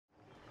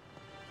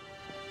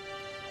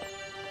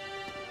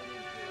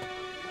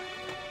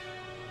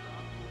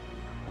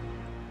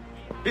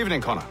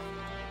Evening, Connor.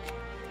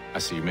 I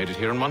see you made it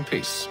here in one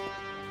piece.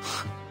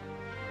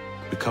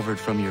 Recovered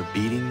from your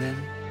beating, then?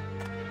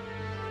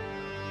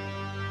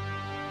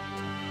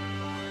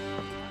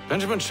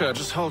 Benjamin Church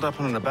is holed up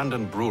on an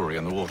abandoned brewery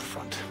on the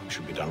waterfront. We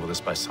should be done with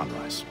this by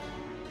sunrise.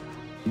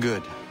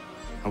 Good.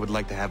 I would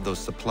like to have those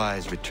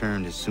supplies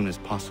returned as soon as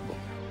possible.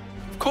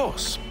 Of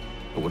course.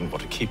 I wouldn't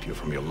want to keep you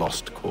from your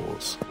lost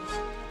cause.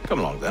 Come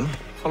along, then.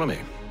 Follow me.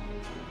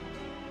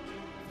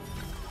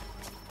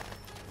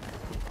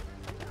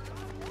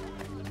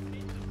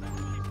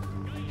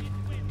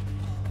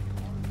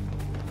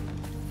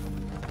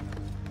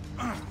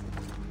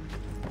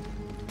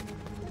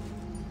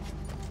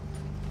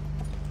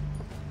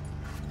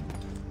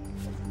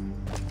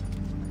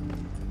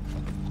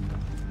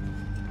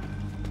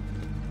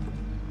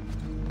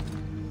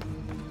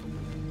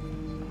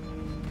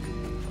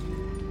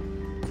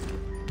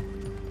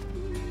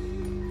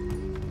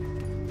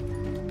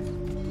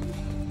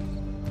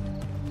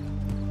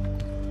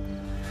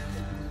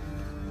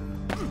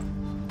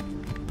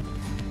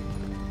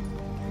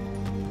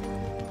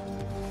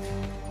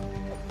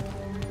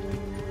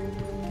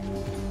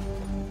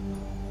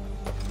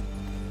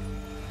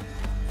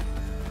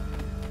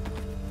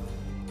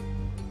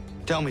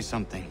 Tell me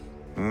something.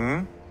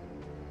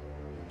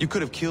 You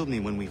could have killed me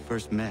when we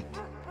first met.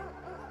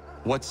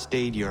 What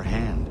stayed your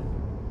hand?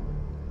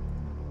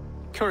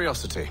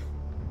 Curiosity.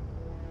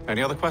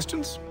 Any other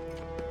questions?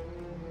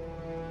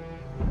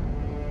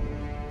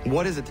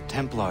 What is it the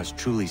Templars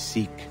truly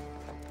seek?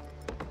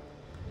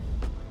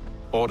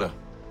 Order.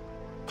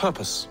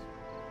 Purpose.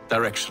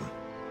 Direction.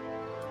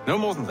 No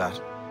more than that.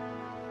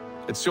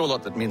 It's your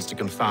lot that means to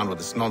confound with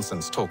this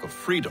nonsense talk of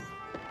freedom.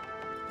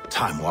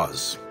 Time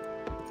was.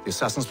 The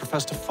Assassins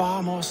professed a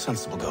far more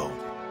sensible goal.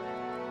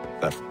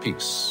 That of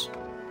peace.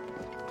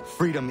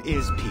 Freedom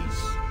is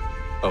peace.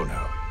 Oh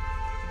no.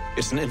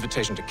 It's an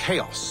invitation to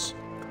chaos.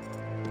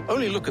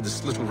 Only look at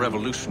this little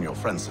revolution your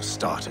friends have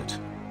started.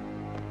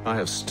 I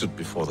have stood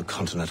before the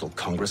Continental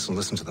Congress and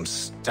listened to them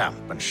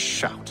stamp and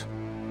shout.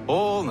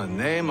 All in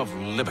the name of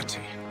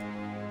liberty.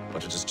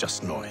 But it is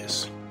just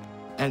noise.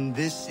 And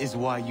this is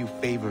why you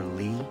favor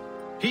Lee?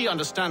 He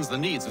understands the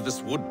needs of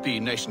this would-be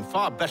nation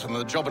far better than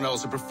the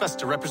jobberknolls who profess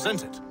to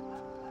represent it.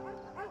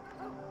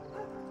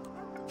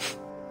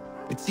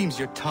 It seems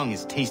your tongue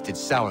has tasted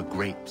sour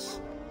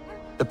grapes.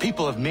 The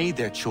people have made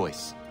their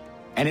choice,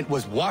 and it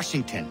was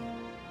Washington.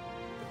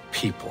 The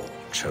people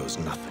chose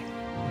nothing.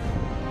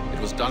 It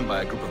was done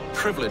by a group of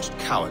privileged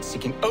cowards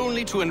seeking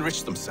only to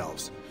enrich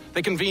themselves.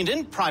 They convened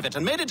in private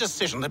and made a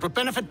decision that would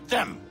benefit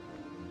them.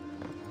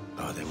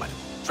 Oh, they might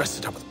have dressed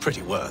it up with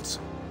pretty words.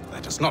 But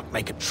that does not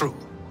make it true.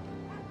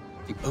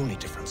 The only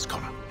difference,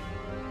 Connor,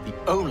 the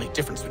only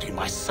difference between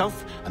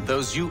myself and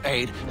those you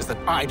aid is that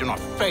I do not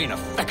feign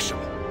affection.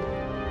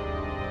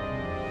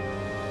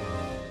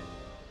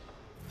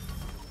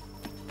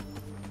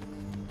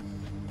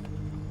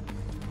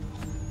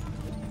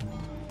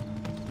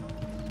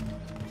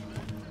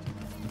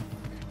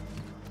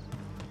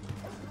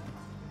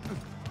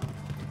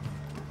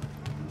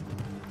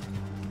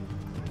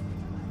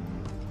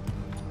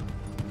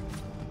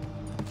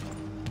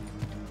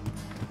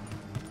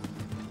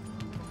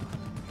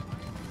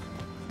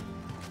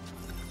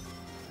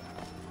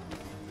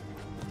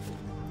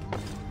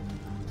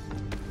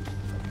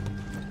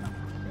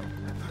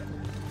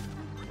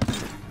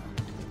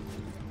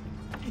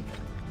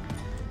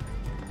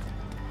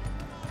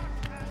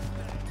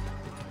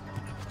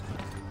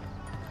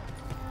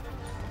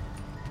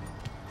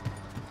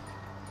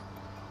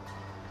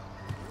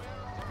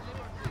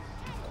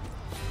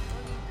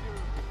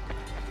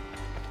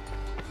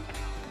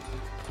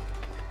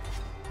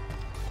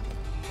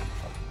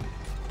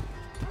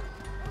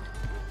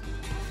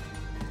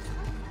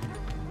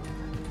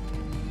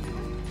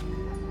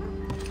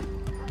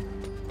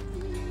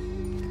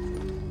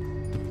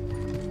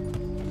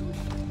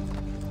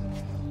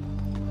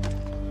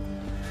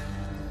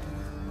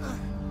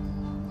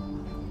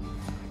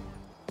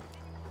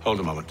 Hold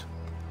a moment.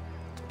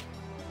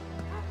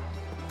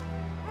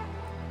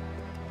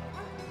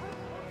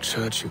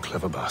 Church, you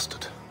clever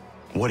bastard.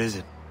 What is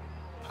it?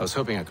 I was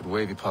hoping I could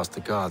wave you past the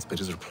guards, but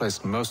he's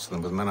replaced most of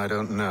them with men I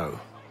don't know.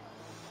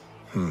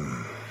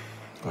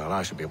 Well,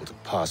 I should be able to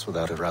pass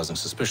without arousing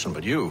suspicion,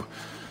 but you...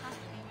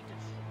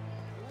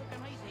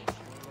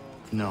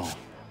 No.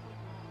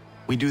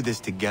 We do this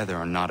together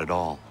or not at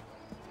all.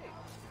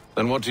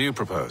 Then what do you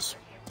propose?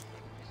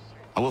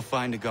 I will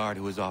find a guard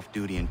who is off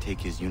duty and take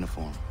his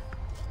uniform.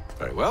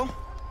 Very well.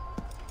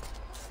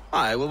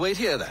 I will wait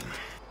here, then.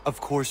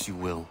 Of course you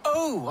will.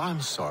 Oh, I'm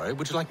sorry.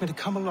 Would you like me to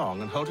come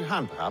along and hold your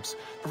hand, perhaps?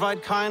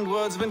 Provide kind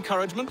words of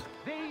encouragement?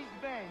 These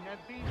men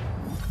have been...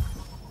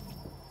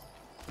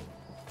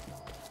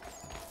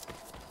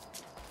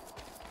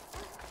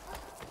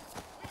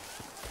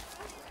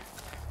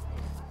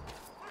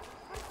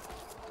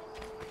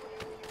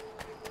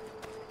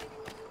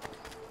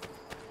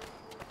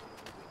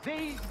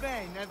 These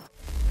men have...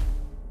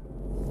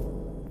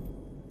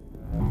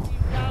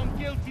 found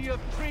guilty of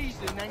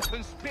treason and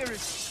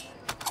conspiracy.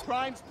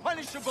 Crimes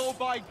punishable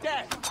by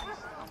death.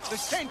 The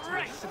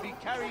sentence to be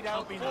carried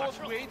out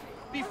forthwith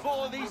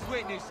before these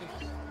witnesses.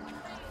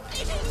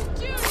 He didn't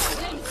do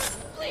anything!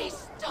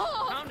 Please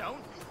stop! Calm down.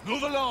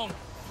 Move along,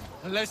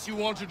 unless you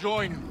want to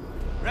join.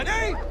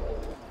 Ready?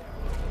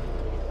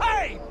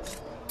 Hey!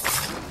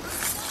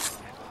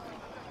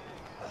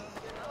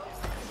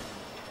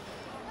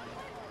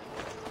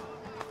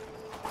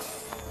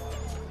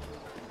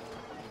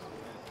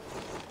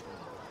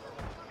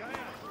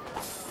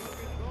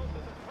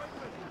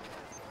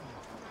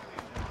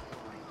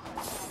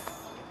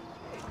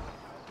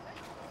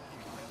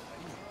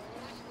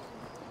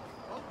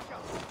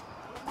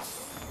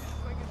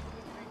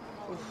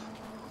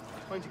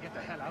 Going to get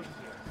the hell out of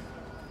here.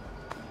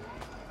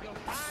 You'll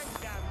hang,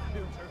 damn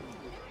looter.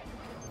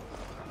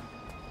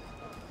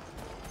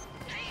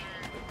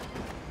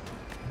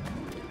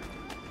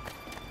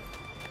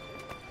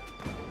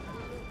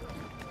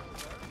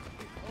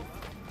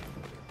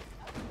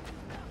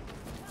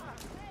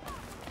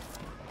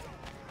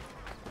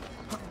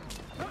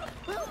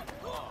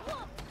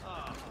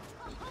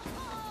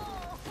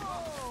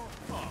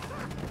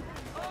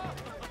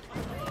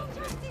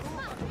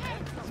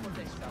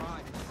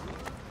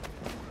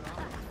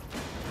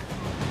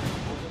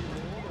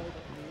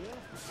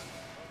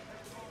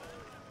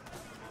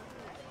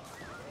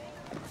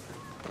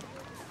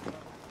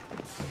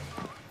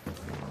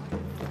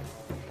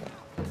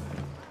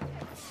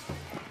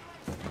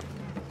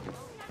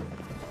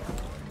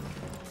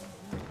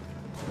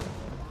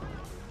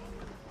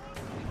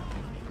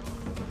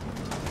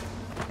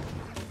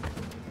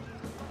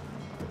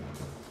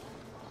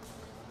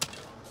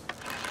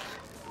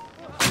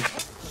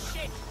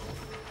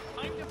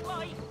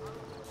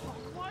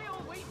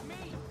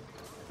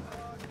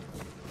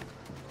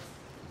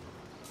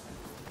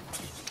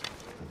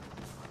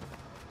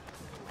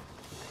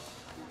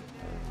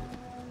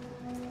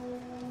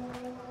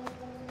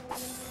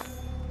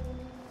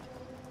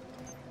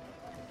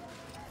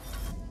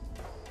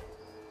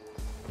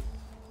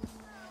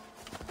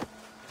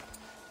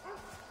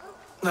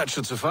 That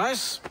should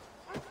suffice.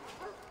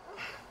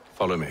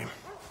 Follow me.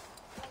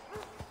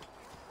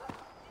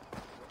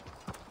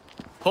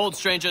 Hold,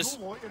 strangers.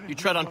 You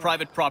tread on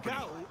private property.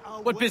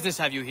 What business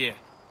have you here?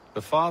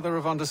 The Father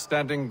of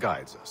Understanding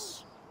guides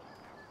us.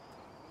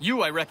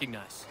 You I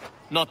recognize,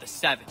 not the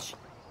savage.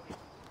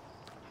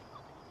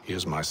 He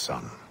is my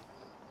son.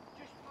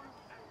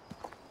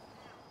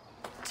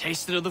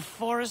 Tasted of the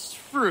forest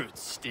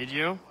fruits, did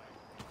you?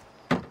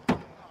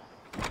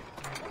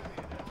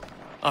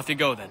 Off you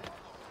go, then.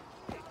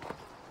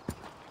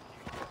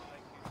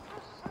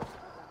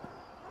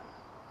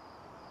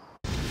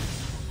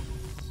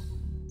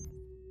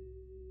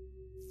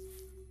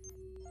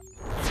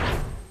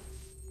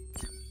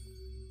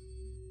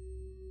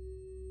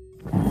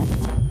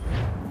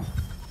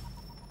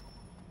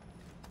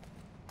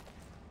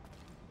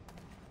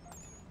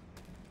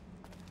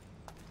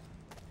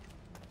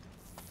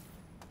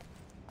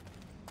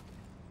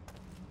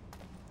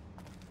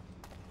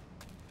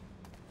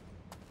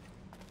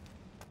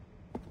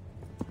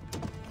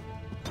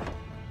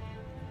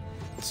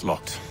 It's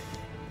locked.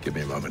 Give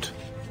me a moment.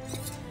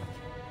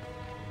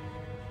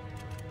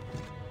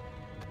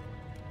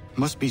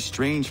 Must be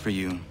strange for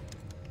you,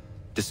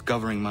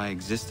 discovering my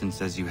existence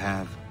as you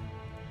have.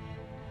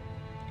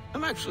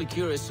 I'm actually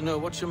curious to know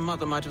what your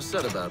mother might have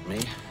said about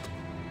me.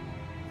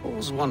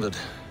 Always wondered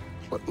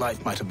what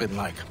life might have been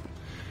like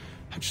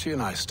had she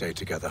and I stayed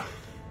together.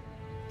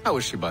 How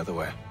is she, by the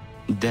way?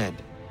 Dead.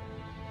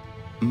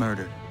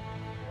 Murdered.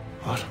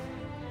 What?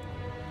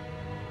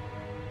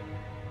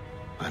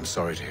 I'm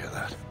sorry to hear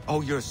that.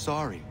 Oh, you're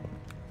sorry.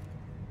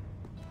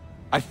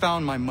 I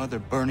found my mother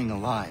burning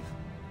alive.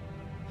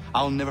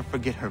 I'll never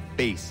forget her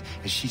face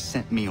as she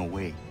sent me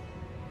away.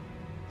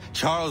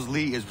 Charles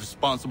Lee is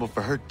responsible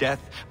for her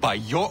death by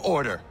your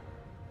order.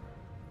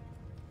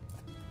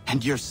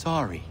 And you're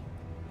sorry.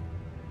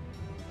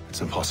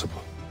 It's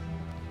impossible.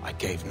 I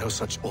gave no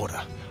such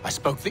order. I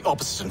spoke the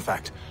opposite, in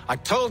fact. I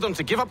told them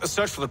to give up the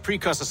search for the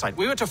precursor site.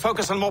 We were to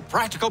focus on a more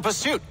practical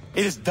pursuit.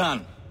 It is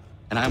done,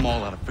 and I'm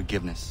all out of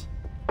forgiveness.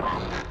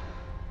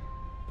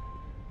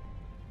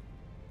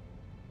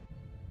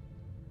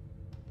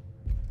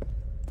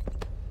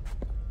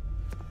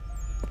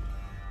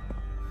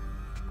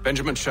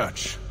 Benjamin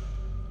Church,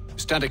 you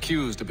stand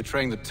accused of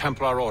betraying the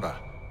Templar Order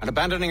and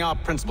abandoning our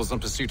principles in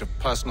pursuit of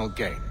personal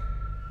gain.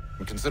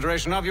 In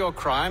consideration of your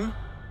crime,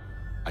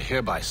 I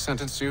hereby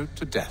sentence you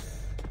to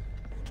death.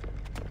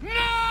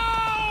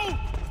 No!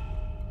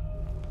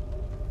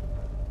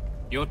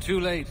 You're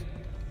too late.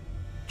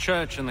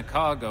 Church and the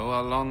cargo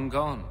are long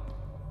gone.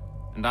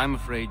 And I'm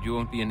afraid you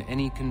won't be in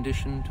any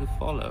condition to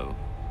follow.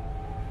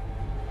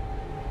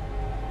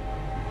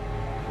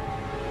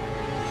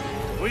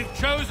 We've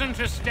chosen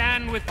to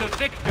stand with the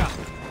victor.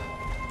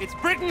 It's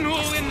Britain who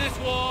will win this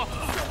war.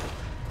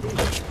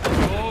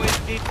 We always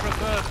did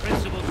prefer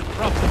principle to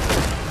profit.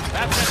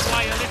 Perhaps that's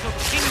why a little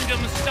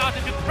kingdom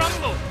started to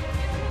crumble.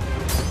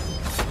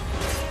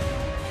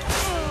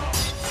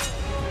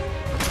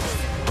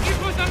 It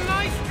was a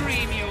nice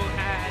dream you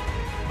had,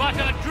 but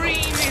a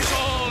dream is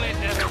all it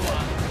ever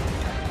was.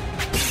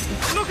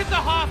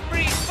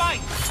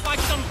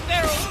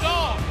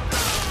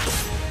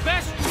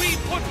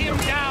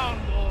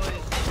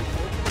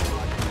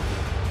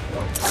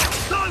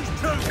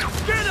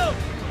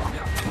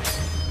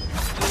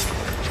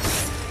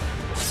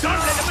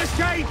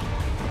 Hey!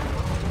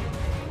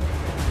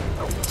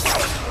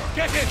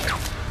 Get it!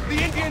 The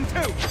Indian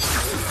too!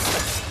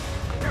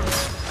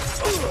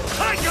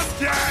 Take him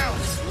down!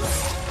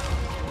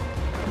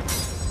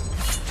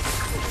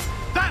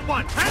 That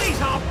one! And he's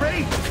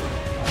half-free!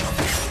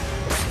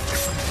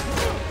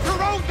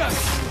 Corrode them!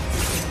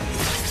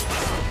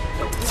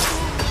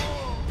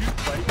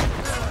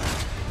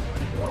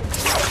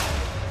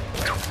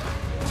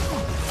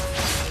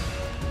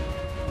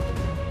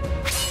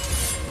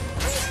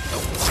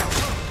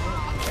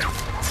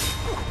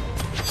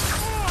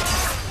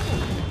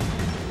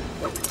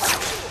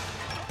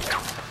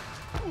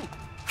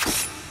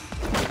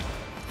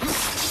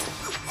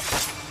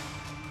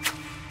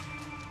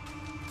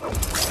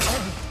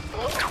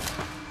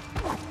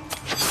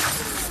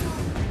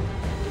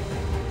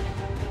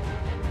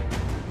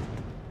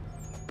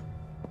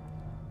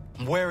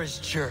 Where is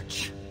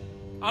Church?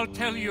 I'll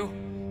tell you.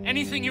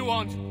 Anything you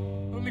want.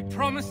 Only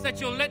promise that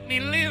you'll let me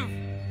live.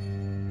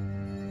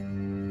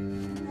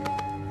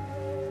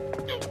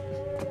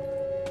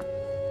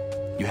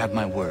 You have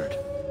my word.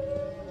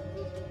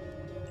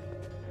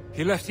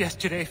 He left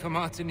yesterday for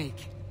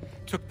Martinique.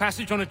 Took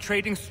passage on a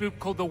trading sloop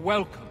called the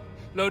Welcome.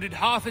 Loaded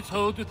half its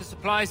hold with the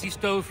supplies he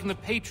stole from the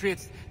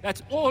Patriots.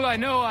 That's all I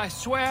know, I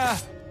swear.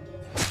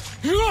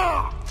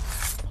 You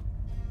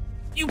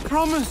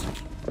promised.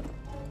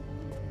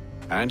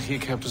 And he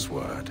kept his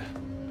word.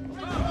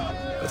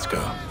 Let's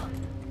go.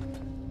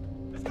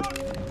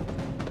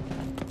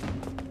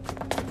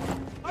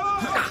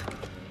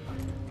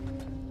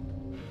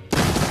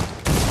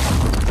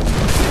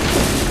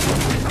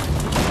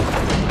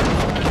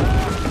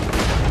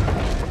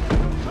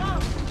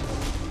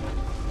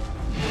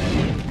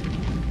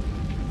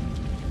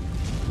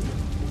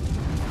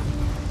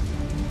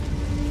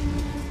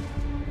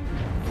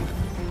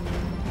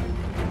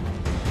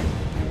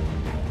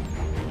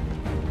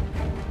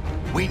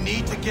 We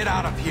need to get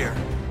out of here.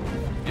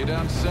 You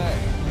don't say.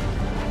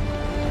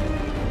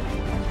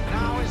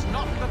 Now is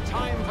not the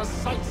time for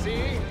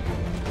sightseeing.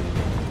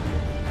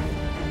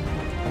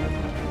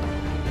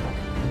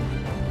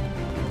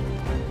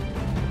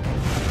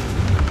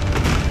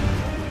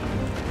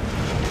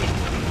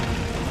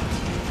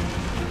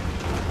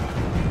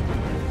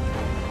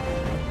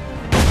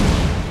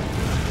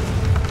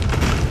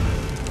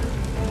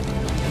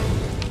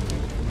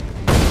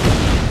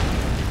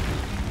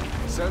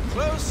 So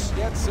close,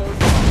 yet so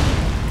far.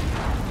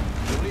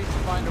 We'll need to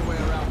find a way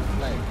around the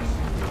flames.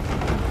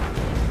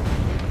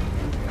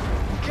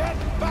 Get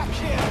back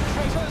here,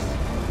 traitors!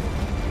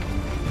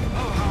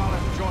 Oh, how I'll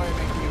enjoy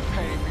making you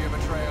pay for your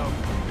betrayal.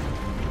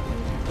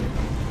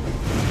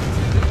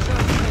 You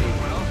just paid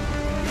well.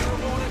 You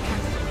rewarded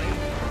handsomely.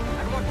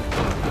 And what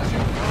good does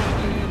your gold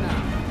do you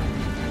now?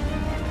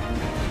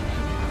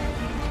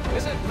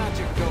 Is it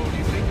magic gold,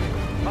 you think?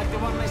 Like the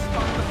one they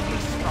stole the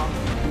fleece from?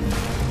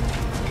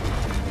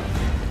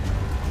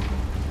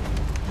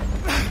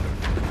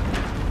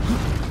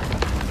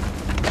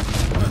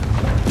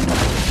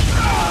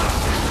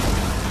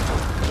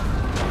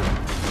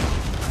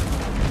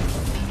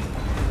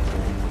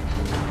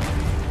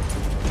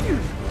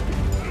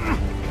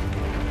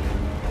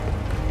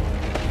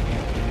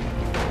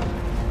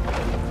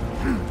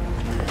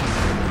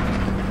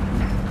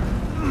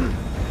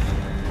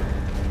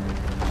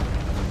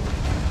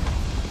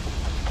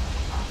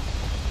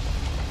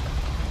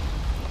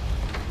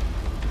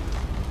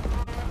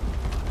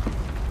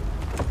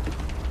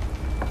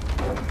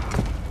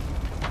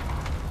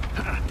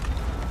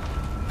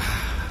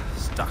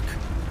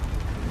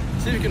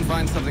 See if you can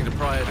find something to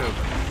pry it open.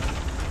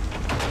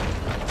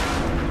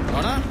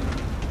 Connor?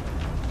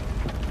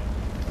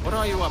 What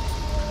are you up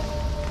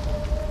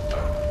to?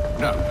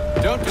 No,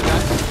 don't do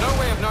that. There's no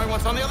way of knowing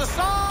what's on the other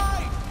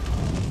side!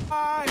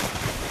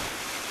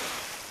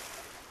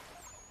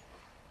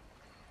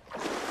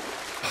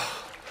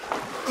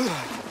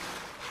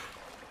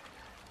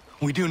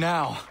 We do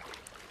now.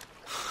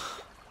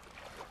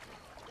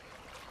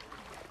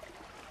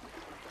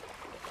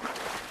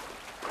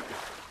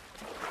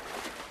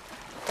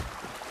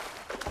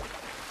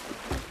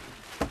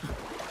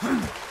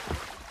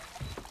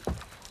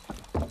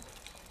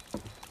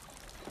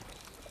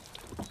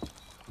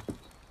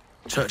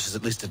 Church is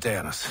at least a day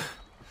on us.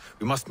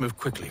 We must move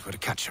quickly if we're to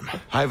catch him.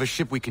 I have a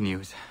ship we can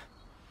use.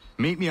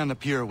 Meet me on the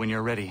pier when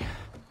you're ready.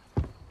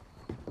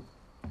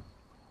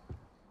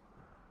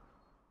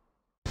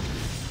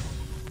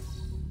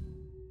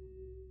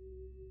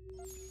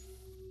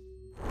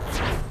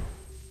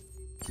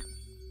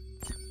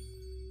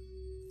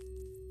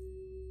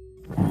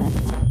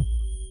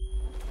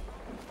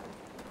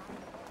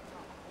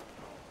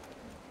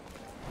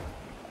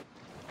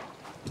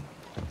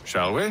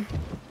 Shall we?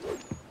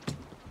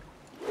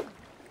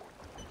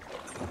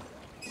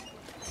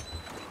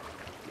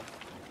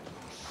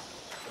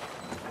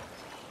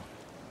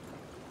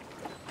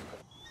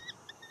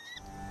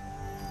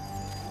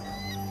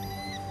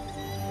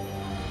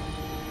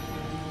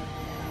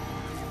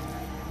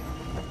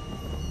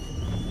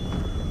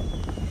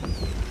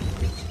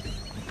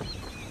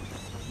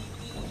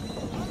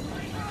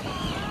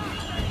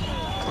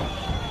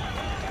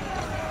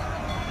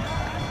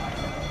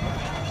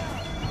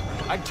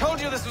 told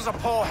you this was a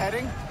poor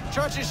heading.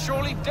 Church is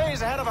surely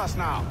days ahead of us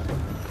now.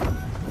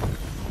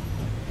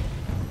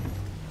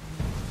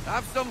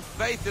 Have some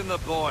faith in the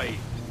boy.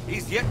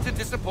 He's yet to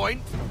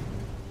disappoint.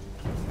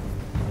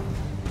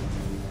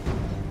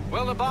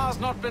 Well, the bar's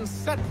not been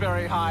set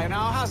very high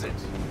now, has it?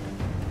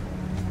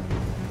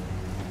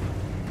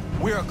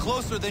 We are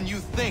closer than you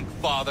think,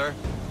 Father.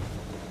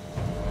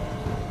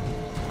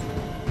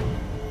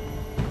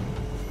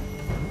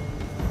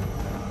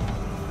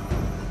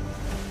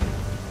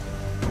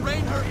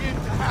 Rein her in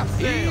to half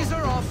sail. Ease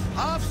her off.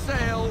 Half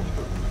sail.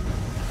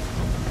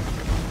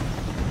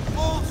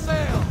 Full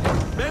sail.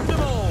 Bend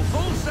them all.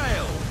 Full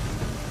sail.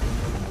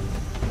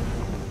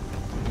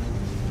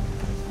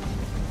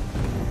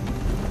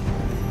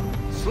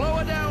 Slow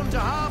her down to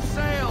half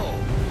sail.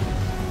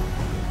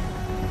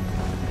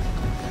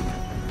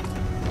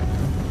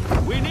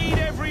 We need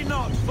every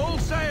knot. Full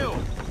sail.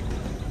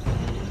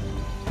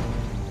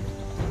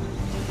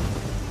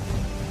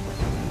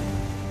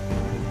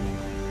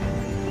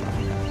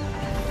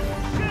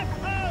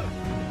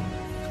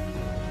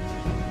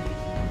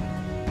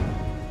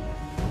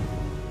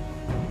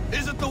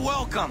 Isn't the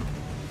welcome?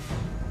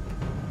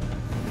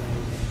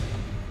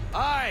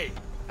 Aye,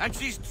 and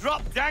she's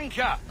dropped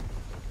anchor.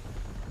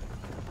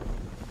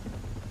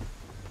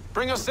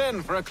 Bring us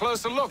in for a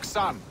closer look,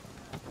 son.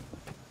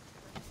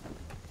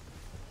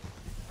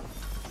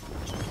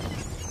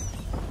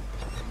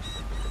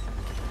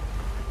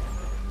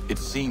 It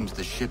seems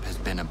the ship has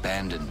been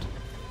abandoned.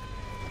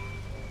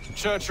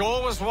 Church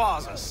always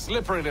was a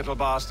slippery little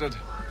bastard.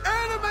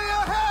 Enemy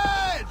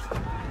ahead!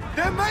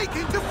 They're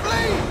making to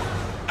flee!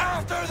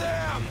 After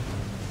them!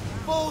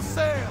 Full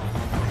sail!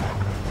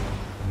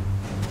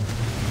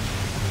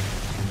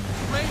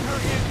 Rein her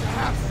in to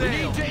half sail!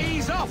 We need to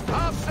ease off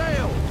half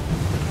sail!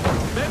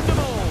 Bend them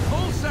all!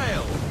 Full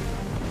sail!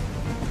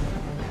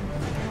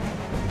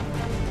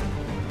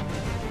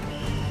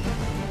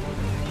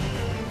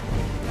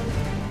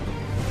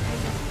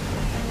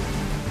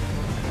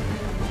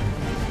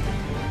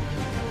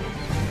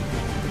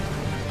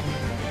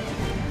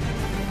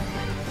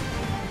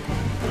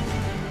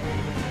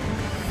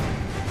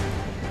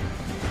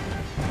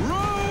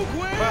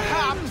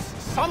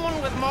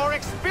 Someone with more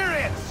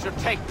experience should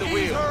take the wheel.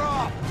 Ease her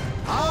up!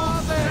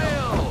 Half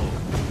sail!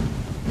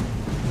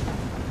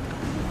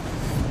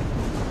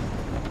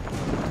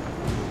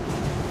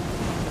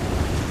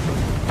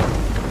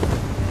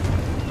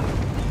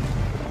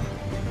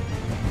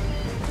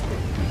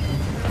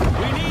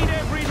 We need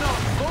every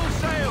knot. Full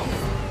sail!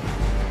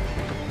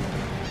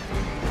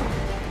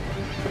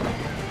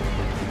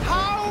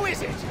 How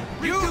is it?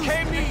 You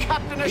came to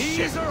captain a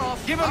ship. Ease her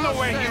off. Give him the Half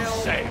way sail. you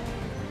say.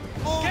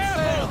 Full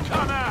Careful, sail!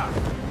 Connor!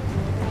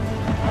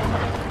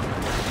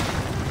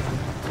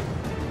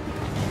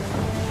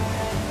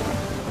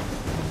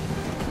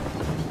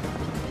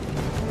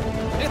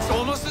 It's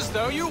almost as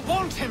though you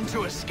want him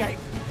to escape.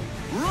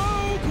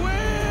 Rogue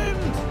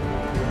wind!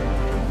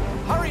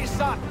 Hurry,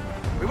 son.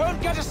 We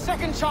won't get a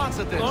second chance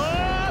at this. Oh,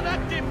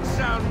 that didn't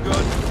sound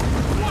good.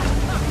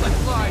 Let's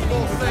fly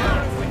full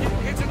sail if we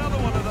didn't hit another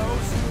one of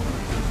those.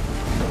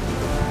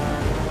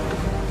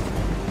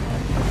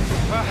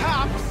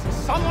 Perhaps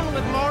someone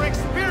with more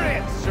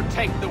experience should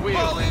take the wheel.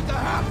 Haul into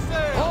half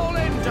sail! Haul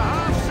into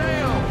half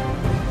sail!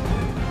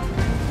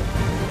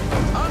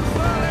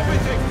 Unfurl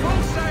everything!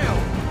 Full sail!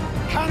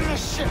 Can the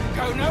ship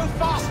go no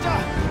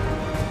faster?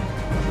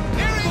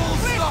 Full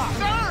stop!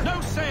 Sir!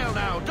 No sail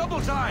now!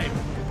 Double time!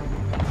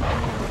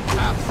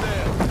 Half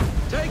sail!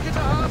 Take it to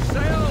half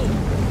sail!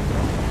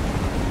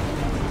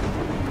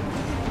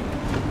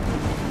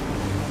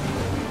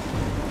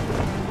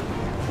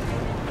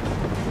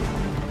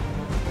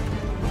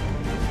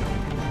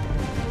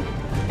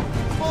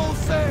 Full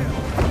sail!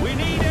 We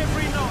need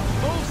every knot!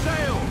 Full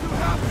sail! To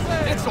half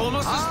sail! It's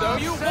almost as though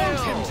you Half want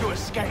sail. him to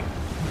escape.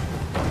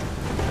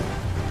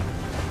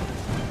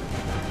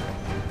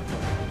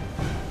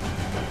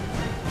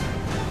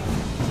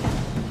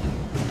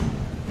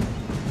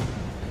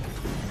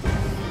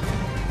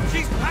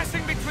 She's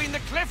passing between the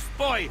cliffs,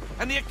 boy,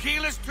 and the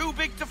Aquila's too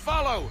big to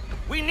follow.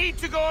 We need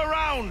to go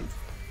around.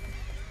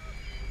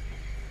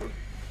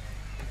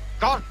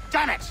 God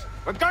damn it!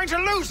 We're going to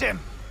lose him!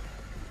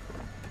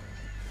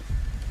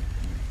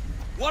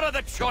 What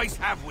other choice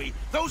have we?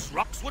 Those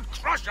rocks would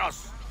crush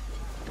us.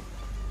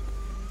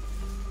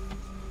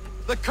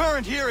 The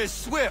current here is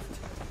swift.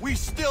 We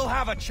still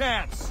have a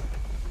chance.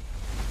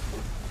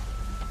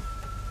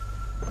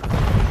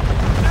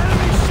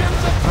 Enemy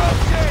ships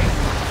approaching!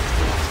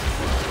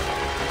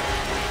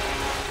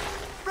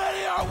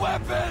 Ready our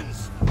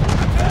weapons!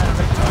 Prepare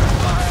to return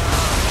fire!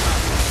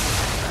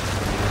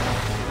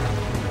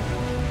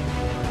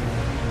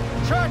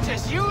 Church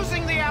is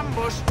using the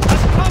ambush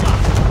as cover!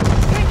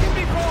 Take him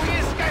before he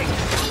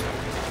escapes!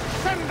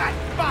 Send that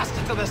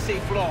bastard to the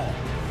seafloor!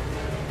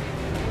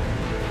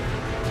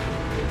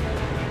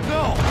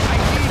 No! I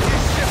need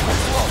this ship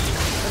afloat!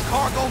 The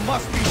cargo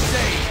must be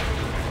saved!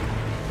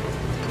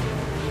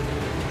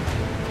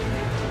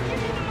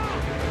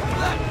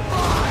 Let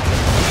fly!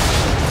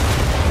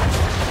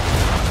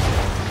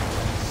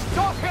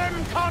 Stop him,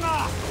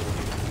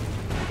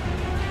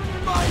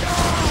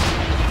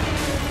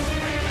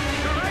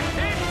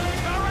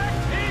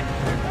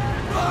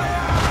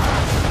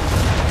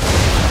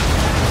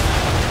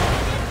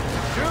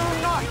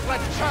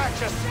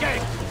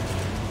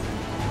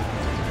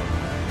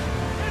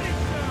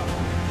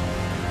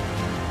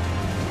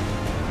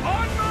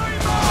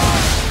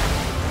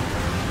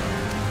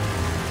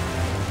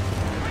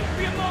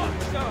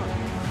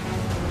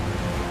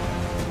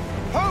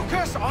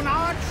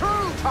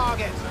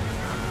 target!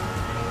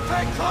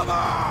 Take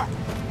cover!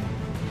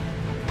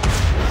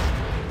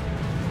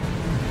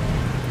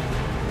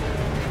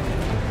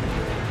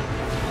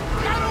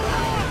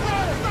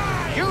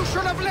 You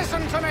should have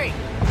listened to me!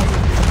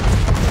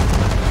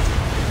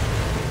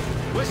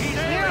 He's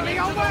nearly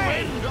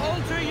away!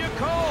 Alter your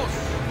course!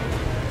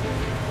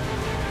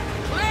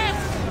 Cliff!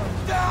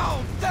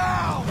 Down!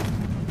 Down!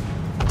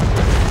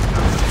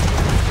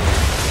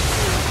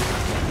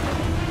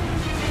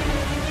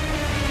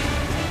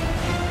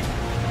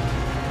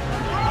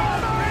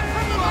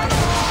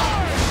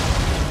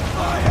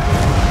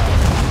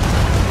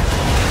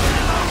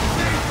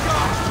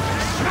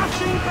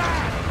 Smashing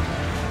back!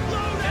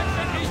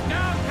 He's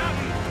down,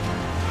 Captain!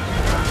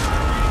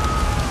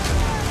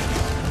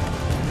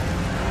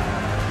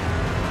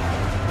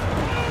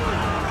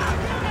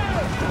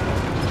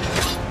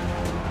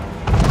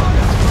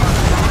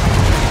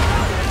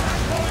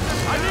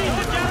 I need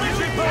the damage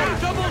report!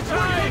 Double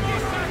time!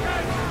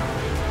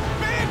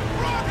 Big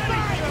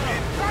broadside!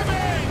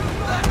 Incoming!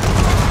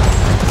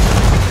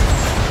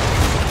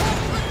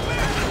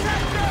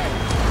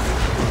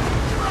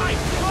 Right!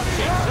 Watch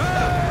it,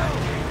 sir!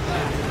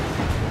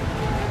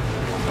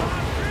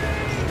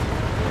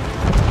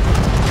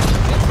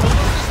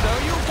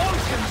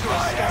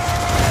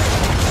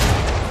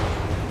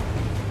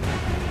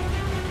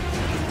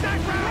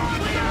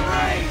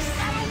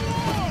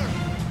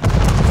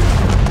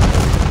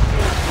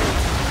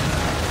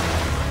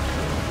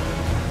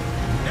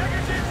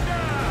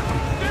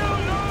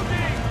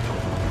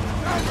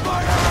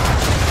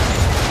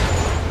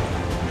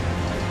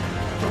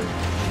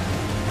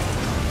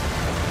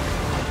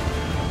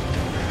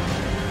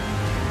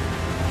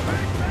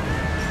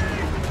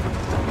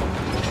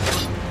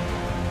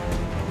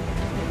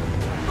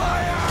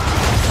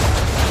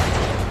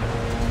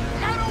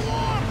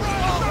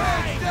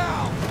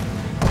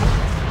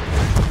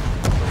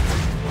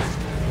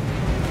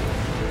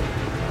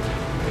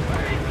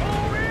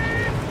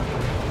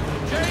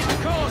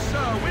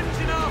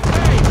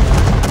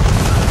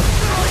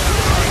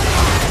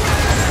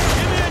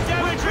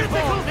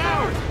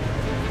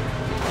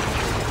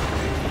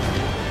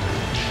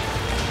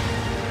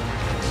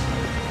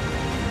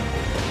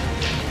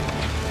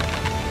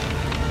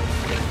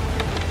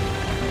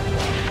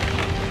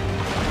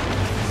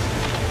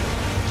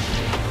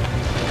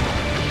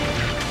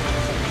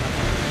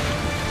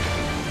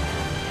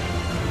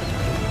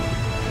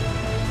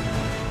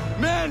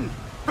 Men!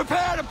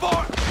 Prepare to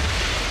board!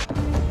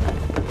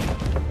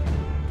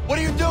 What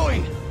are you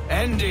doing?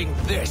 Ending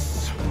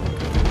this!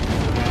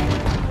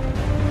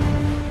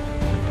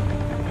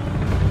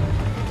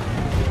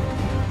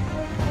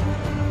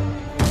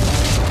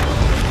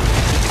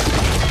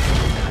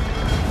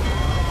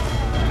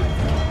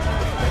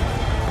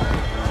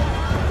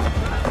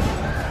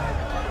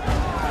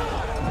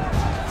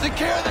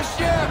 Secure the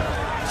ship!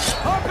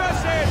 Hook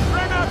us in!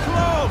 Bring her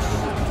close!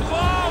 To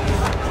arms!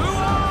 To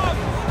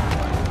arms!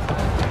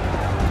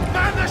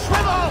 Man the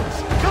swivels!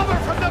 Cover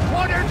from the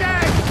quarter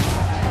deck!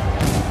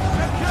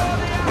 Secure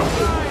the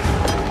outside!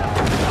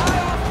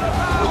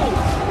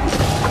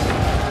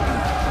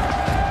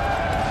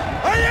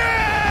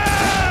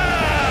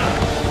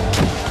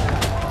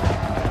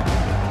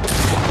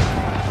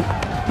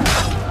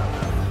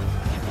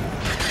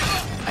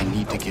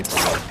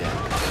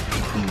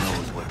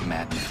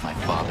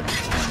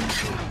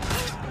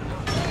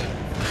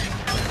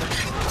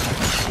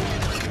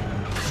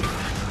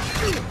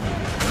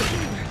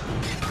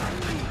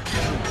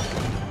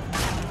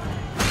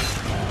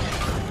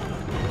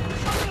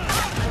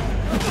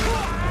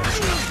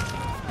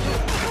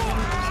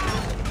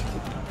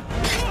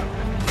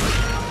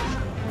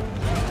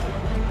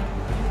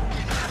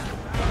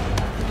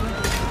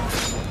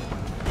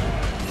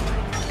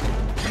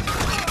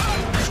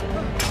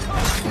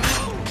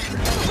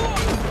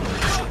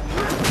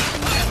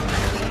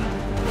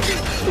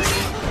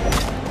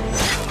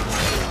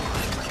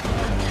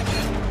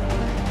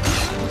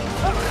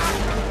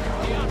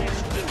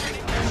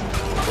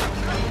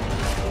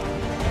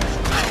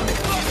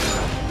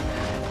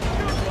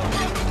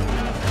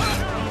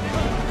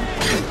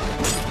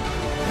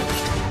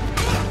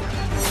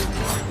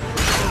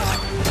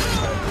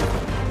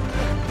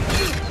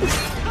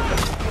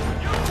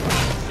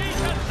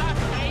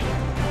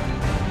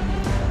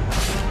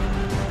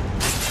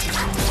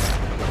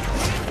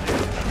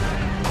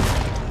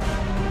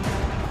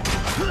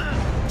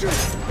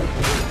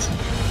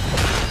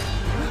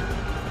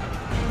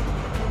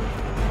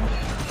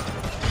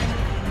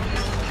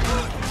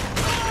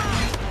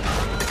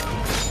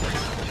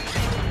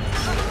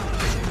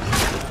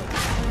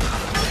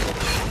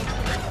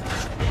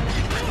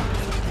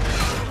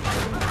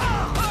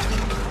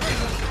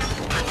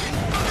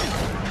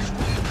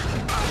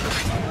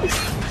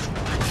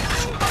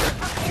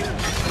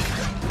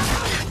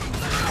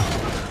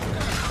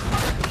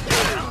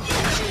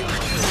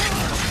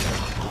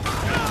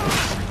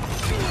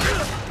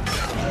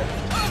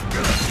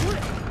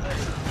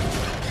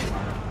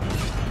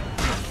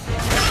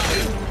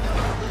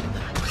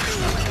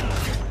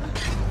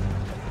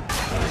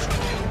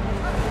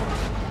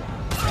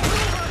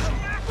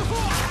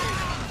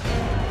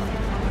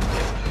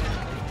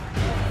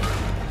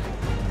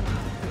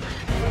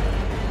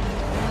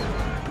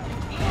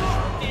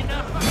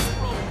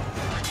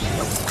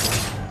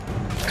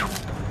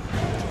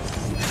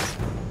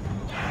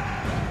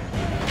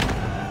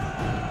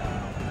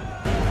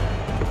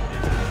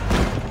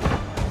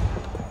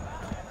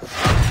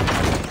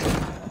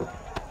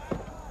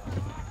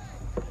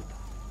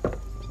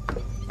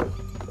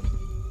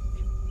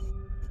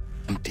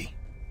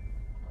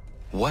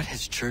 What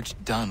has Church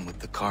done with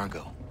the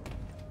cargo?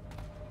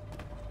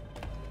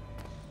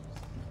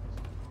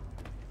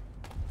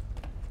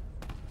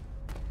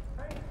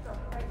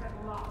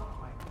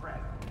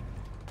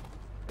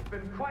 It's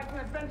been quite an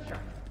adventure,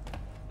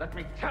 let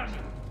me tell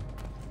you.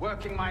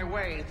 Working my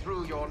way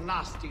through your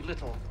nasty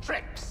little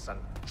tricks and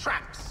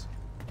traps.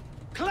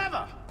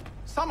 Clever!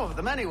 Some of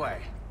them, anyway.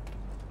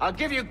 I'll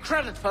give you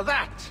credit for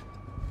that.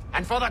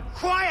 And for the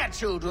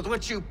quietude with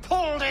which you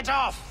pulled it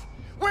off.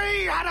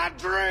 We had a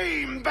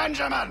dream,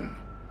 Benjamin!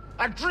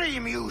 A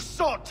dream you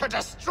sought to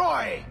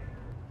destroy.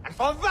 And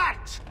for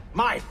that,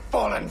 my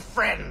fallen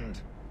friend,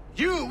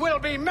 you will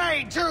be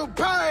made to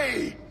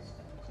pay!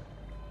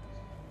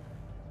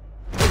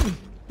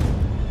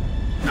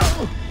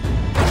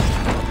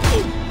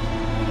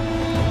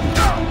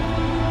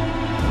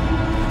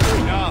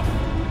 Enough!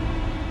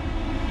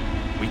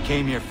 We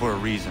came here for a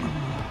reason.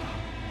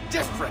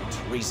 Different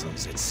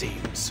reasons, it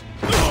seems.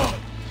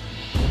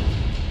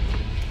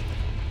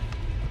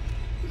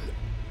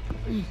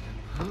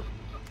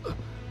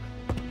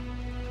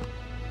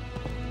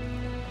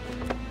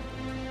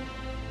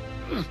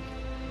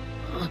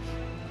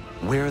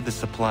 Where are the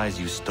supplies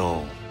you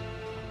stole?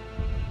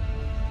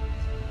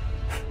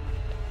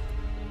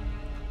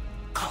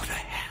 Go to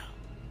hell.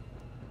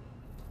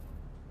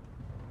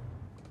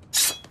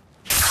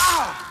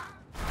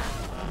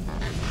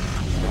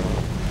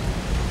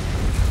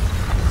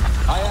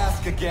 I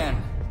ask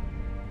again.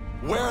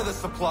 Where are the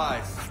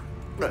supplies?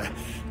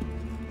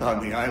 On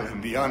the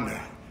island yonder.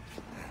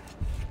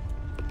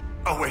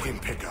 Awaiting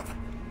pickup.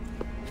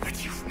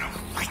 But you've no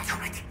right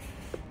to it.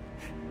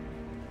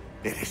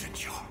 It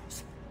isn't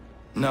yours.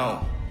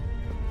 No,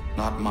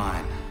 not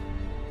mine.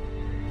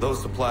 Those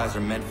supplies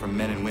are meant for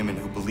men and women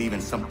who believe in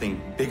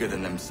something bigger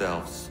than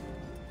themselves.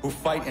 Who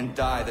fight and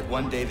die that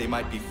one day they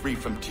might be free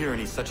from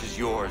tyranny such as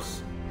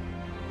yours.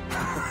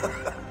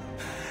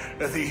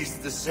 Are these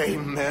the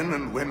same men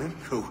and women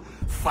who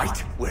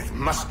fight with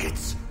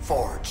muskets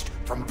forged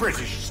from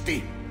British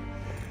steel?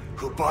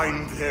 Who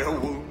bind their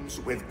wounds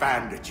with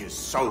bandages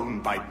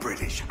sewn by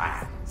British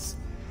hands?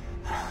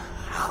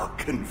 How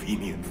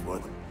convenient for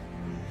them.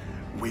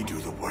 We do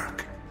the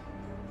work.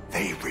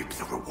 They reap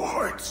the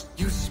rewards.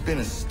 You spin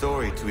a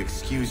story to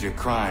excuse your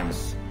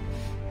crimes,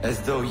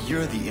 as though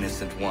you're the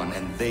innocent one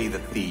and they the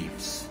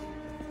thieves.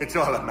 It's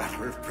all a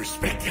matter of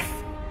perspective.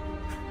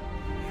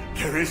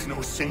 There is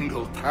no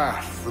single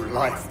path through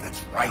life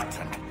that's right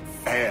and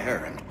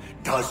fair and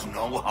does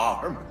no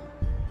harm.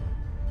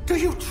 Do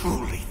you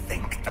truly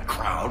think the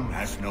Crown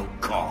has no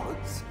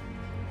cause?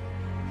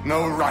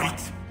 No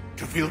right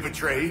to feel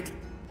betrayed?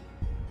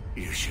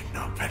 You should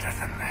know better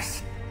than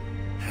this.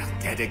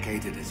 As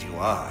dedicated as you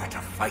are to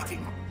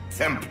fighting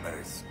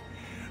Templars,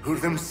 who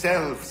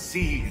themselves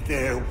see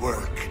their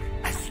work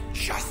as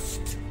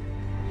just.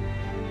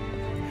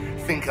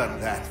 Think on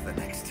that the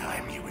next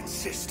time you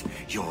insist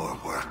your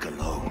work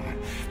alone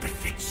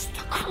befits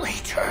the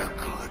greater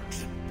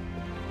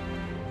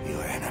good.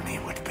 Your enemy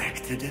would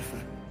beg to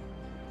differ,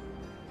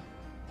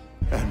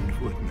 and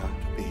would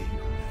not be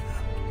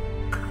without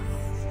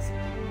cause.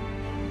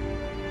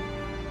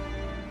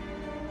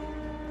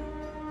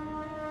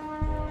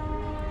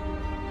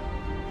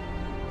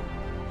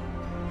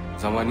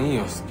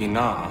 Zamanios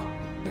gina,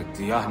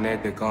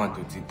 netiahne de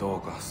cantu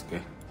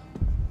titogaske.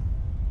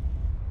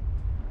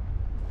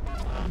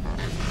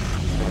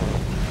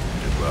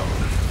 Well,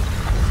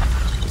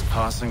 his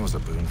passing was a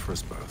boon for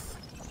us both.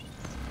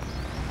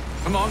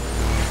 Come on.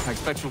 I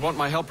expect you'll want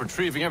my help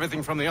retrieving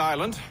everything from the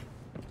island.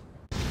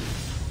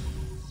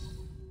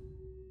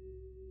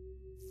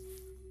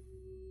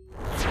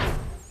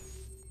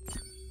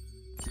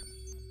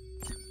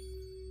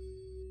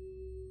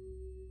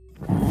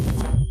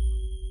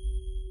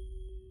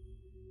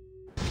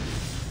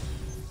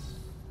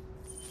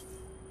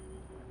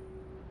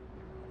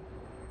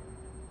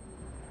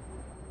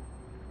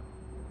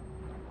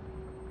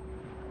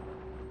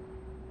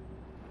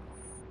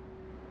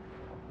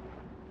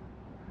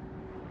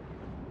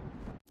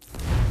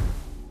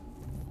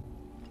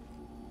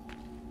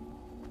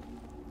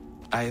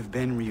 I have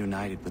been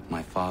reunited with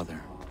my father,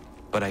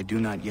 but I do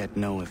not yet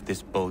know if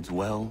this bodes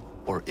well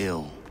or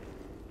ill.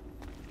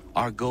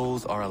 Our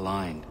goals are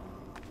aligned,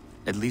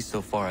 at least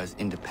so far as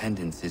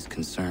independence is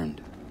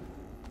concerned.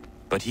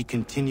 But he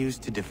continues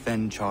to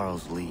defend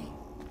Charles Lee,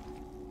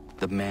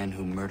 the man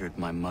who murdered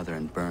my mother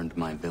and burned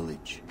my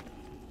village.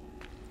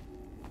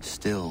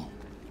 Still,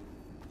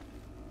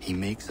 he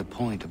makes a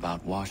point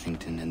about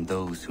Washington and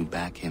those who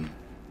back him.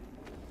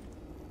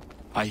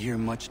 I hear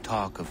much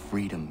talk of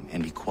freedom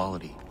and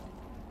equality,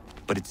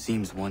 but it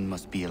seems one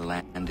must be a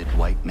landed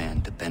white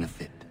man to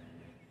benefit.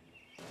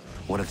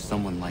 What of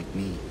someone like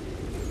me,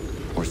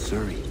 or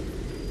Surrey?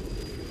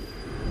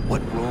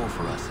 What role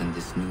for us in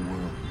this new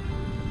world?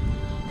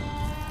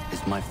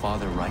 Is my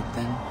father right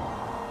then?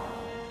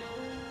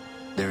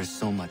 There is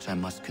so much I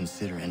must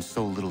consider and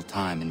so little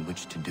time in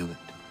which to do it.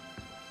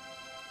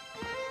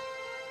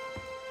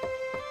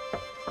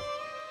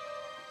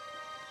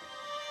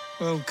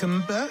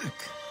 Welcome back.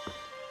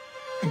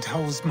 And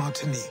how was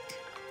Martinique?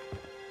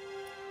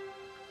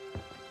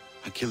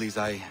 Achilles,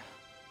 I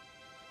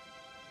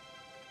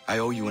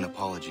owe you an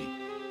apology.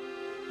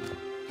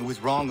 It was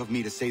wrong of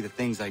me to say the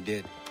things I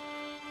did.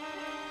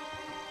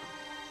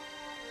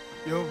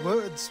 Your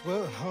words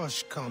were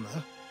harsh,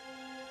 Connor,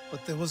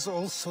 but there was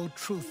also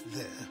truth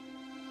there.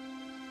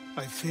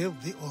 I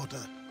failed the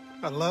Order,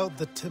 allowed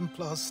the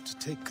Templars to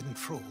take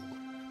control.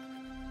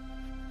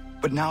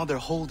 But now their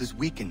hold is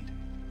weakened,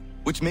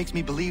 which makes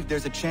me believe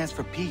there's a chance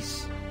for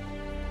peace.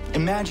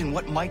 Imagine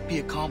what might be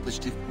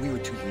accomplished if we were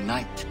to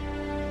unite.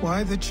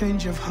 Why the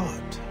change of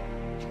heart?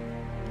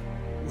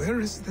 Where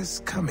is this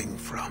coming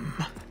from?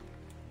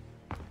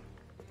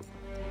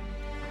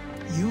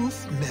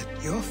 You've met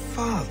your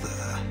father,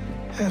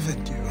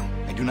 haven't you?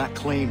 I do not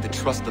claim to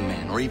trust the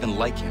man or even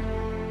like him.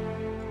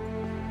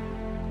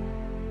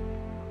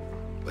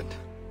 But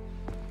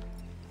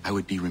I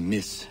would be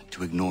remiss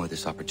to ignore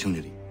this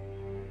opportunity.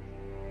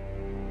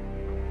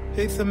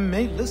 Hatham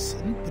may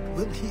listen, but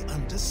will he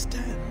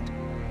understand?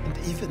 And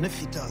even if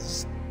he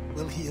does,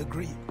 will he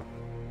agree?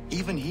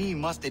 Even he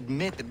must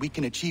admit that we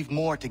can achieve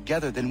more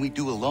together than we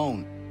do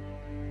alone.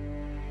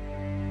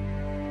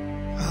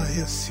 I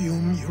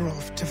assume you're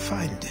off to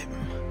find him.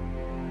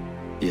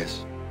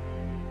 Yes.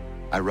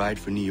 I ride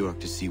for New York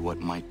to see what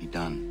might be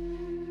done.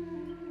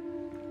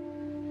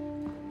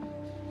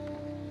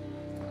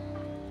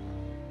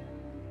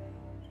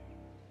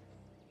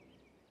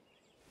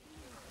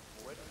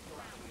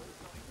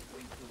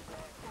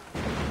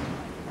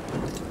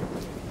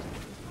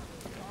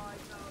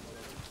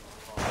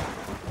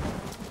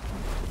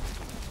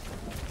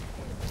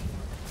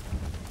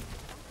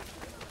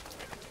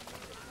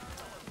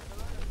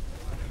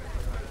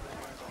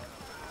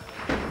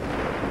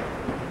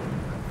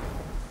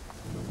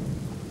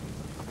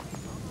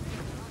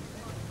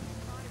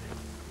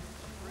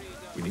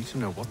 We need to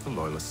know what the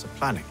Loyalists are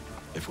planning,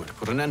 if we're to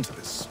put an end to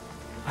this.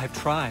 I've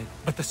tried,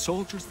 but the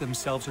soldiers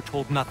themselves are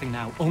told nothing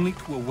now, only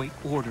to await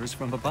orders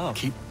from above.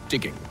 Keep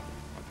digging.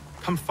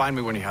 Come find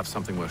me when you have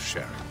something worth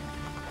sharing.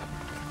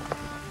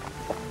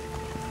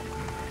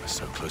 We're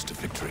so close to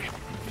victory.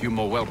 A few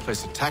more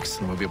well-placed attacks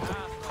and we'll be able to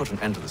put an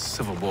end to the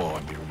Civil War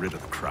and be rid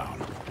of the Crown.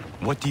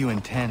 What do you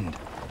intend?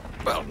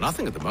 Well,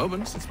 nothing at the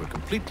moment, since we're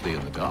completely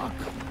in the dark.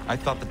 I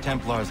thought the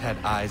Templars had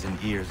eyes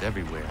and ears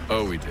everywhere.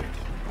 Oh, we did.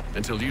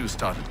 Until you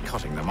started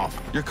cutting them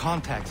off. Your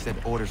contact said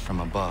orders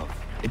from above.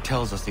 It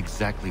tells us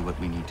exactly what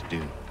we need to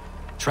do.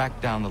 Track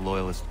down the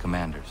Loyalist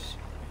commanders.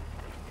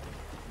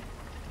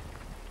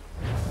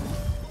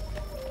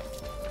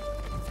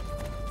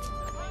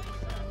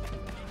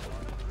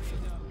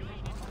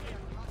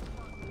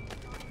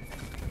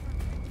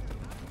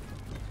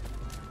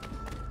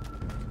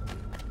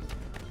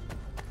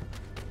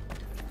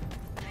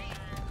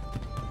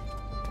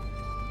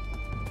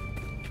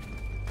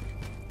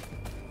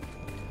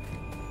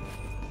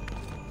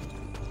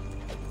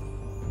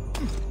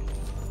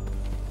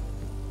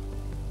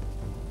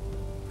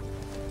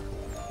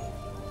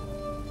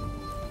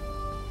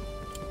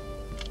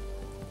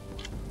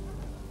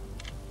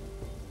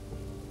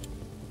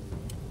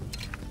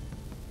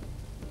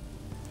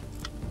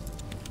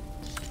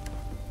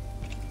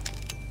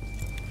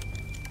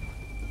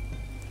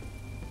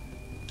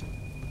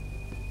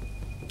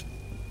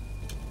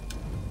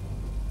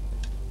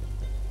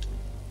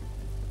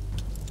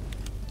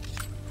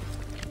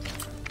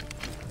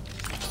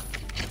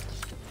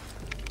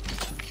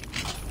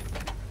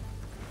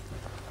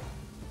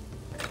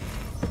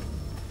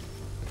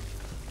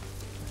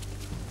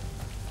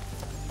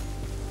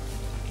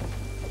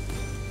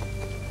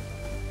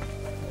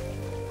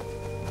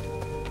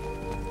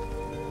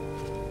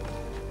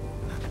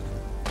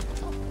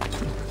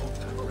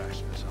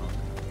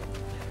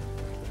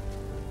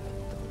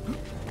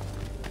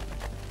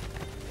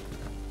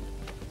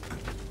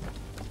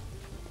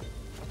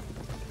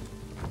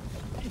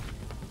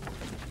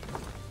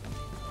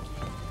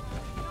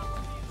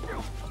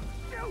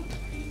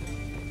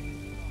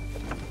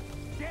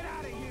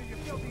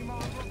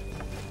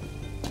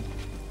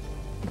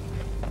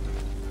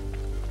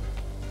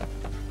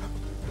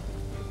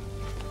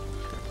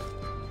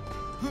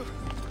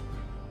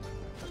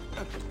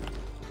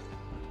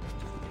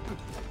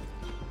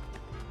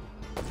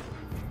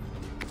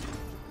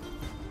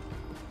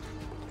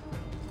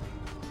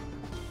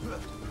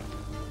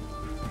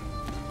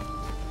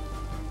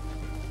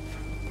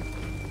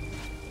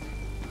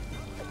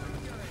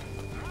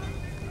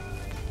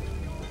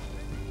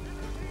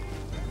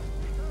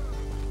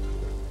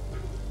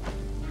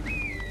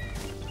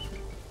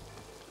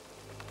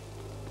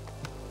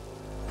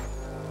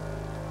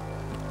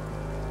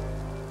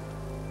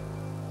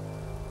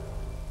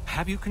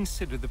 Have you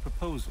considered the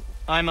proposal?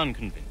 I'm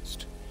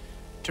unconvinced.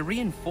 To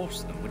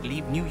reinforce them would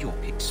leave New York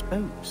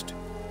exposed.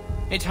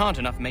 It's hard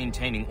enough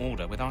maintaining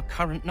order with our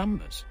current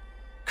numbers.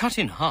 Cut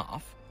in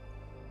half.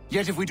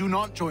 Yet if we do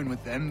not join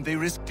with them, they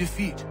risk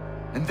defeat.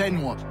 And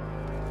then what?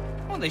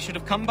 Well, they should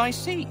have come by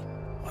sea.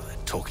 Well, they're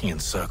talking in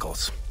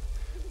circles.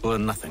 We'll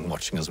learn nothing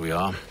watching as we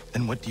are.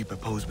 Then what do you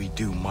propose we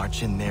do?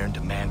 March in there and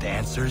demand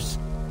answers?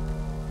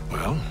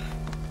 Well,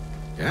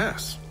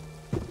 yes.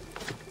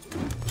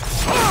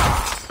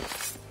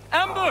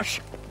 Ambush!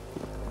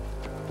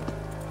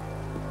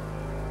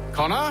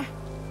 Connor?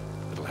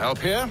 Little help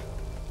here?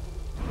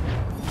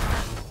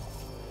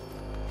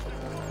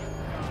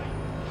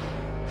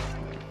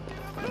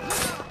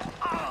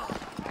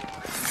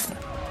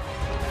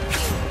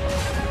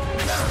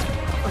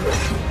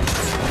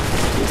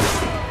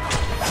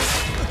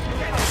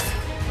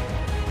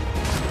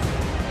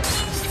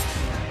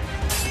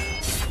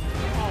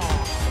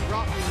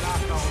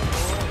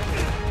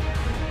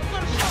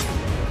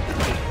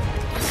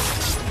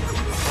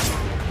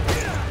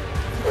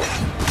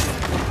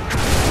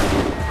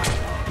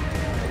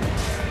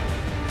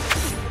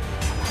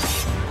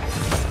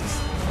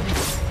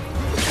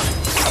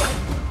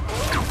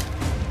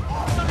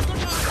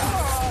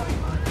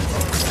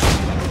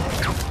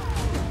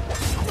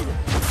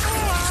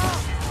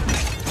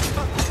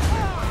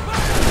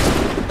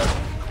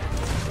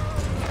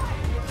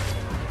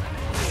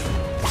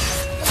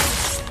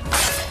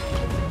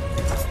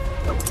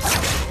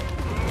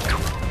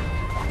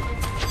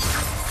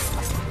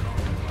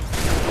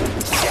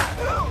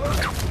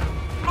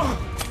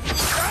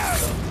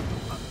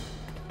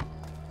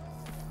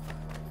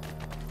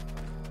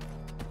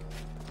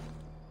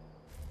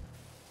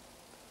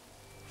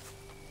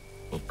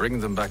 Bring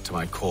them back to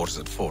my quarters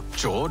at Fort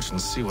George and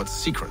see what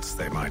secrets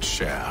they might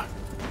share.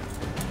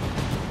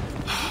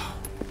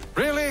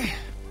 Really?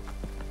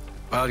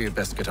 Well, you'd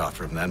best get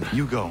after him then.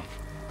 You go.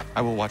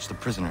 I will watch the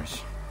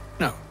prisoners.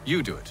 No,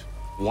 you do it.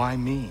 Why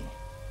me?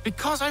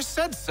 Because I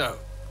said so.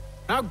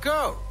 Now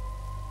go.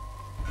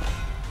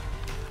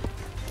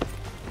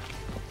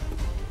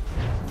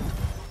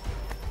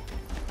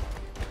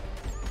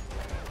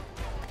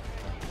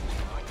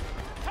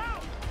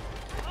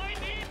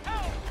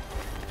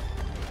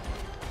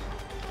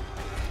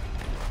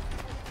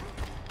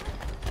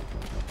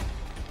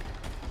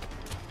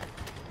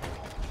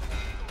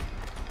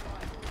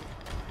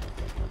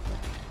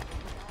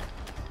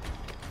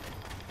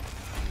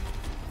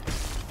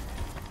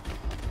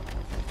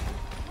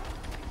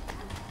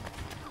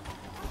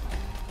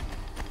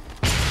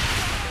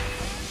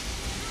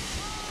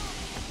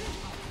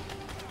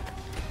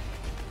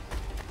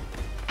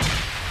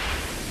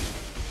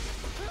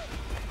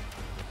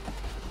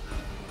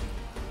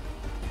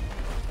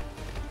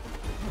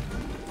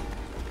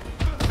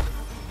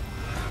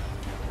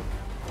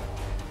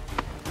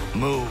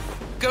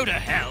 Move. Go to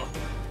hell!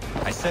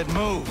 I said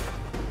move.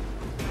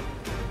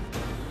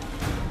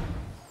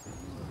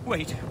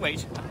 Wait.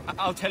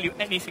 I'll tell you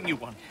anything you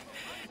want.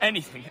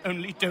 Anything,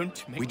 only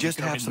don't make me We just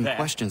go have in some there.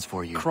 questions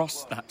for you.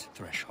 Cross that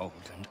threshold,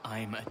 and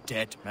I'm a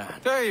dead man.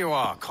 There you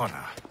are,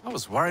 Connor. I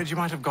was worried you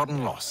might have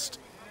gotten lost.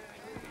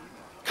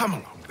 Come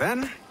along,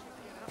 then.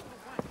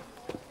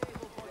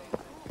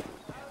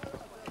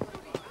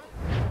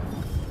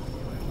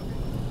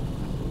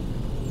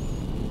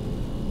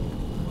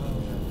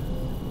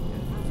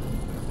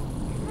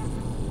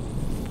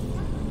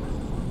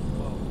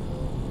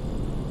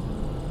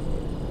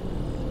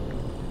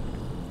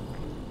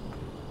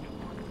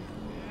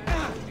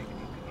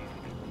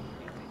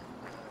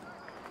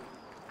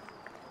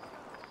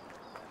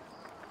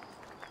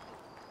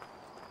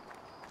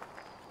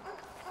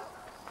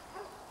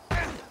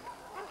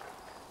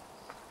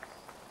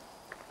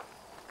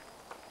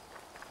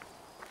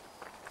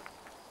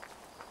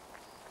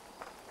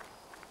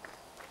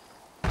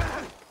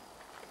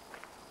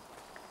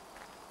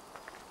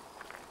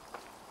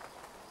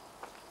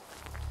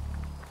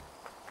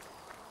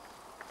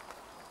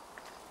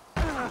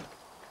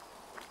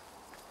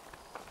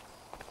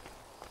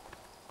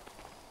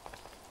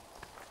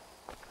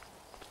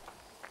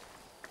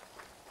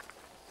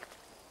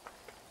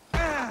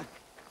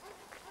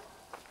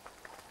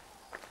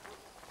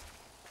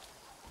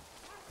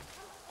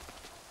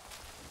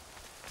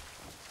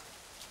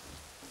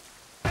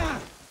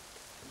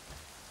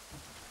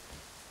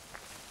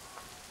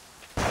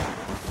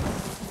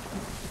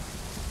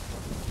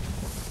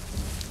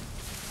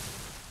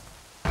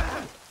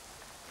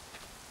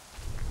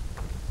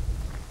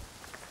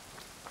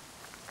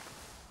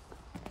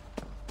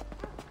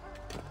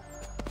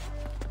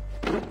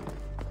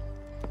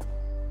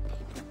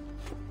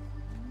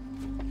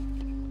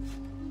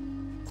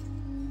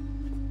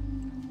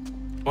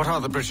 What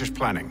are the British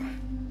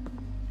planning?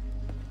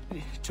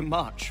 To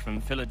march from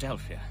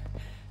Philadelphia.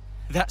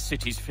 That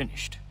city's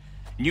finished.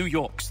 New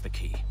York's the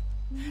key.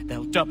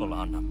 They'll double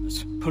our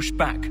numbers, push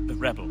back the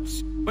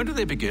rebels. When do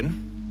they begin?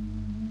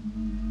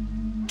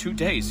 2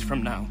 days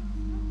from now.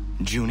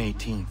 June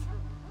 18th.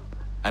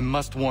 I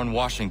must warn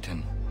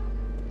Washington.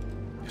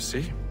 You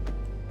see?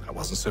 That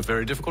wasn't so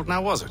very difficult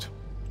now, was it?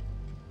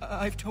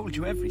 I've told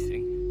you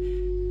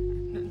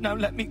everything. Now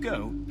let me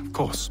go. Of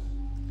course.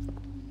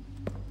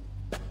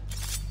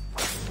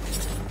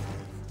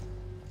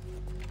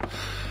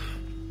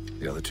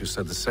 The other two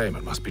said the same.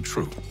 It must be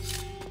true.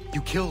 You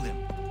killed him.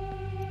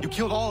 You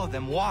killed all of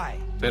them. Why?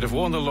 They'd have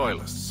warned the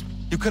Loyalists.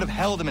 You could have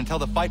held him until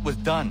the fight was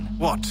done.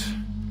 What?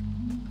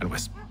 And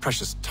waste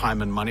precious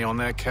time and money on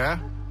their care?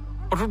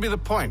 What would be the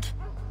point?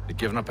 They'd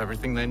given up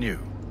everything they knew.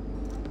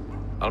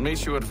 I'll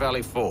meet you at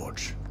Valley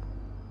Forge.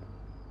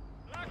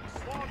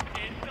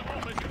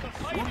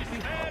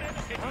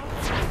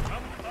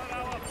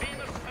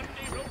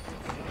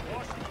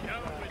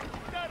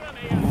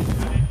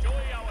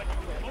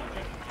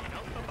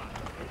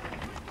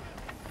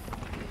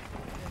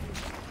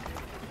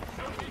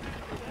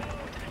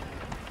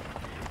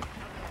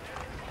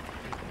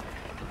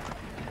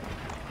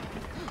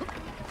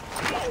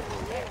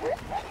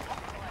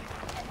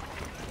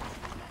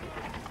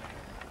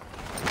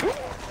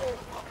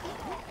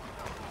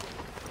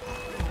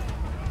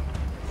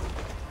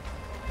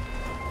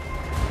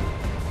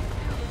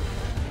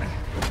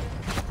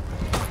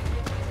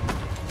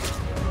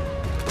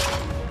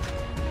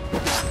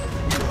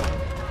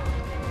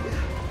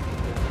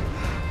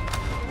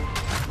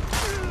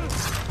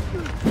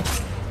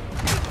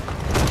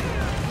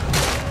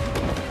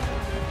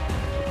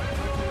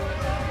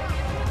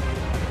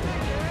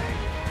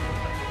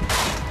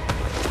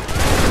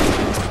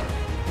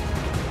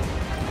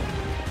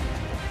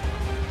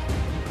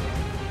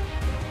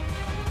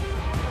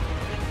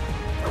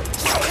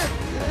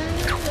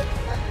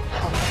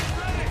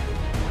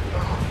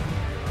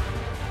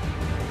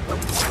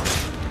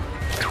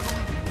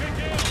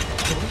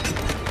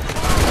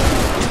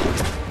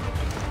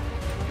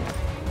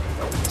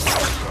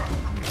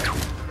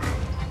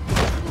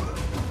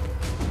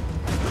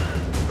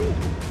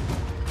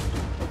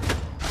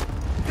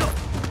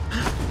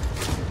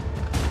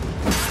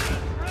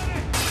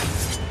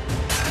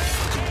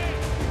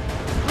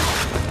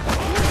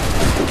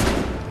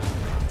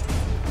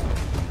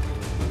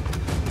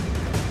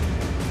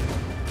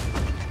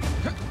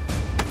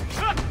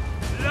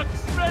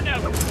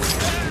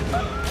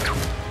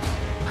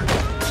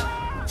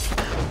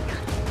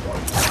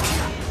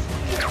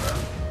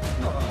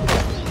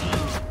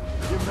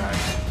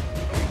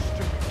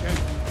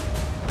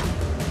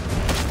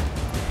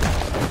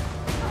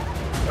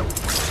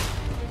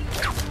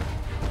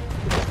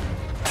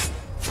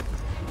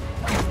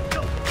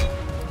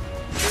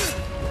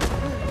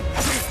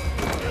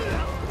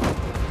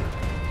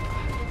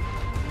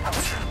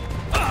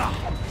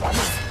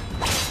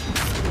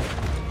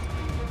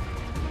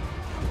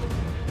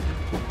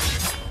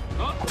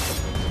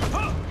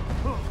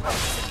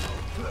 Connor.